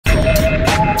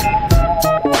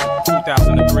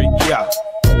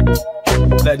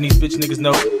letting these bitch niggas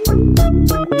know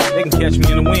they can catch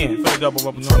me in the wind for the double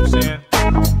bubble, you know what I'm saying?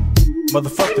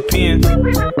 Motherfuck the pen.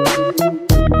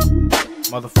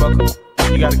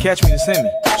 Motherfucker, you gotta catch me to send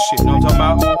me. Shit, you know what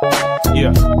I'm talking about?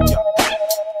 Yeah.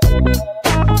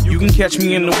 You can catch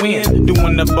me in the wind,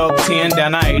 doing the buck 10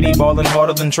 down I-80, ballin'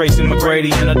 harder than Tracy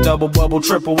McGrady in a double bubble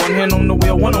triple. One hand on the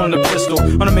wheel, one on the pistol,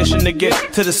 on a mission to get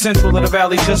to the central of the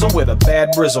valley chisel with a bad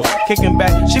brizzle. Kicking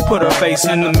back, she put her face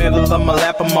in the middle of my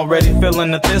lap. I'm already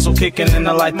feeling the thistle, kicking and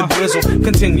I like the drizzle.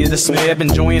 Continue to smab,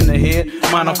 enjoying the head.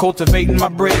 Mine, I'm cultivating my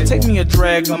bread. Take me a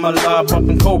drag on my live,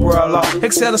 bumping Kobra Abysmal.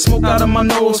 Exhale the smoke out of my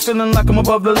nose, feeling like I'm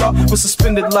above the law. With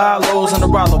suspended lows and a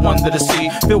roller under the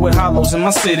sea, filled with hollows in my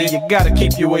city. You gotta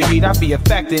keep you a heat. I be a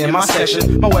factor in my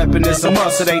session. My weapon is a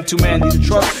must. It ain't too many to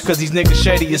trust, cause these niggas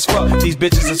shady as fuck. These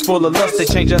bitches is full of lust. They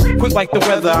change up quick like the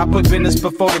weather. I put business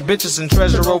before the bitches and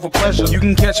treasure over pleasure. You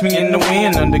can catch me in the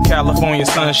wind under California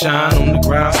sunshine, on the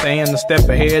ground, staying a step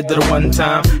ahead to the one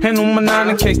time. And on my 9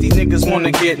 in case these niggas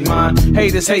wanna get mine.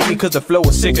 Haters hate me cause the flow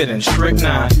is sicker than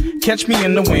strychnine. Catch me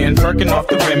in the wind, perking off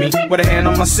the Remy, with a hand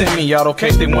on my semi-auto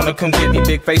case. They wanna come get me,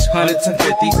 big face 100s and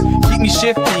 50s. Keep me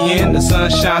shifty in the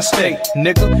sunshine state,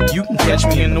 nigga. You can catch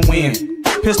me in the wind.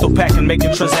 Pistol packing,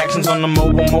 making transactions on the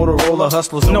mobile Motorola.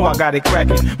 Hustlers know I got it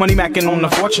cracking. Money macking on the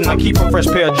fortune. I keep a fresh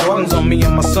pair of Jordans on me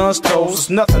and my son's toes. It's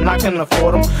nothing, I can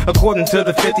afford them. According to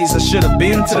the 50s, I should have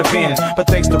been to the pen. But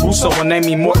thanks to Russo and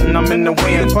Amy Morton, I'm in the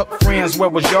wind. Fuck friends, where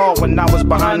was y'all when I was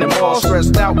behind them all?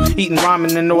 Stressed out, eating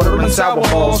ramen and ordering sour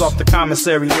balls off the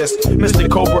commissary list. Mr.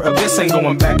 Kobra Abysmal ain't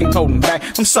going back and holding back.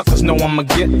 Them suckers know I'ma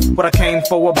get what I came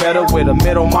for, or better, with a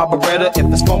middle my Beretta.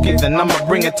 If it's smoky, then I'ma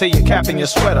bring it to your cap and your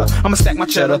sweater. I'ma stack my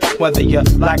cheddar, whether you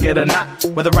like it or not.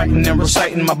 Whether writing and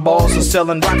reciting my balls or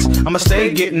selling rocks, I'ma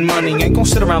stay getting money. Ain't gon'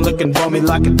 sit around looking bummy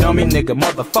like a dummy, nigga.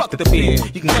 Motherfuck the pen.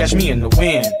 You can catch me in the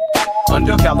wind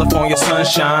under California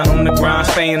sunshine, on the grind,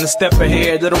 staying a step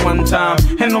ahead of the one time.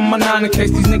 And on my 9 in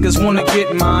case these niggas wanna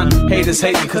get mine. Haters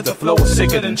hate me cause the flow is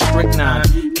sicker than strychnine.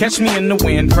 Catch me in the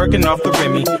wind, perking off the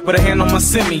Remy, with a hand on my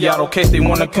semi-auto case. They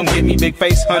wanna come get me, big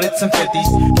face 100s and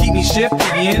 50s. Keep me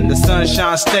shifty in the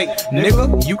sunshine state,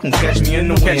 nigga. You can catch me in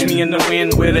the wind. Catch me in the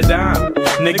wind with a dime.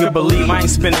 Nigga believe I ain't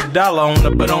spend a dollar on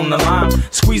it, but on the line.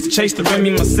 Squeeze to chase the Remy,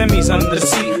 my semis under the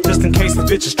seat, just in case the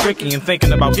bitch is tricky and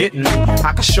thinking about getting me.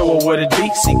 I can show her what it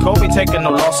be. See K.O.B taking no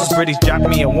losses. British jock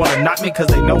me and wanna knock me cause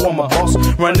they know I'm a boss.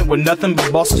 Running with nothing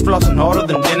but bosses, flossing harder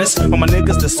than dentists. On my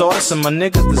niggas that's artists and my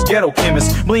niggas that's ghetto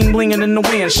chemists. Bling blinging in the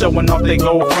wind, showing off they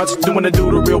gold fronts. Doing the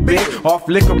do the real big, off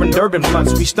liquor and Durban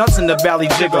blunts. We stunts in the valley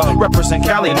jigger, represent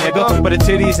Cali nigga. But the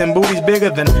titties and booties bigger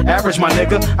than average my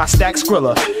nigga. I stack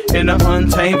Skrilla in an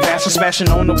untamed fashion, smashing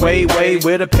on the way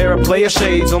with a pair of player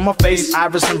shades on my face,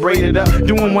 iris and braided up,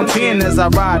 doing 110 as I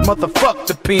ride. Motherfuck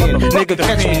the pen, nigga,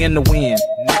 catch me in the wind,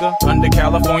 nigga. Under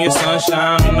California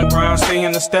sunshine, on the ground,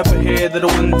 staying a step ahead of the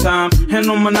one time. And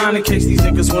on my 9 in case these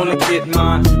niggas wanna get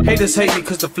mine. Haters hate me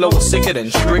cause the flow is sicker than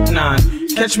strychnine.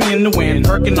 Catch me in the wind,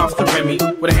 perking off the Remy,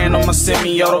 with a hand on my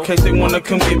semi-auto case. They wanna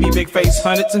come get me, big face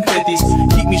 100s and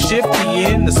 50s. Keep me shifty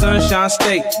in the sunshine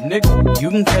state, nigga. You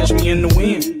can catch me in the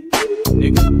wind,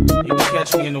 nigga. You can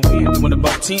catch me in the wind. When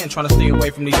about 10, trying to stay away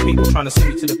from these people trying to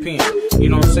send me to the pen. You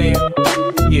know what I'm saying?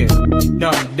 Yeah,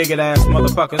 dumb, dig it ass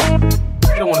motherfuckers.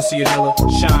 Don't wanna see a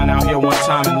nigga shine out here one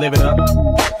time and live it up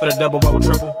for the double bubble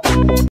triple.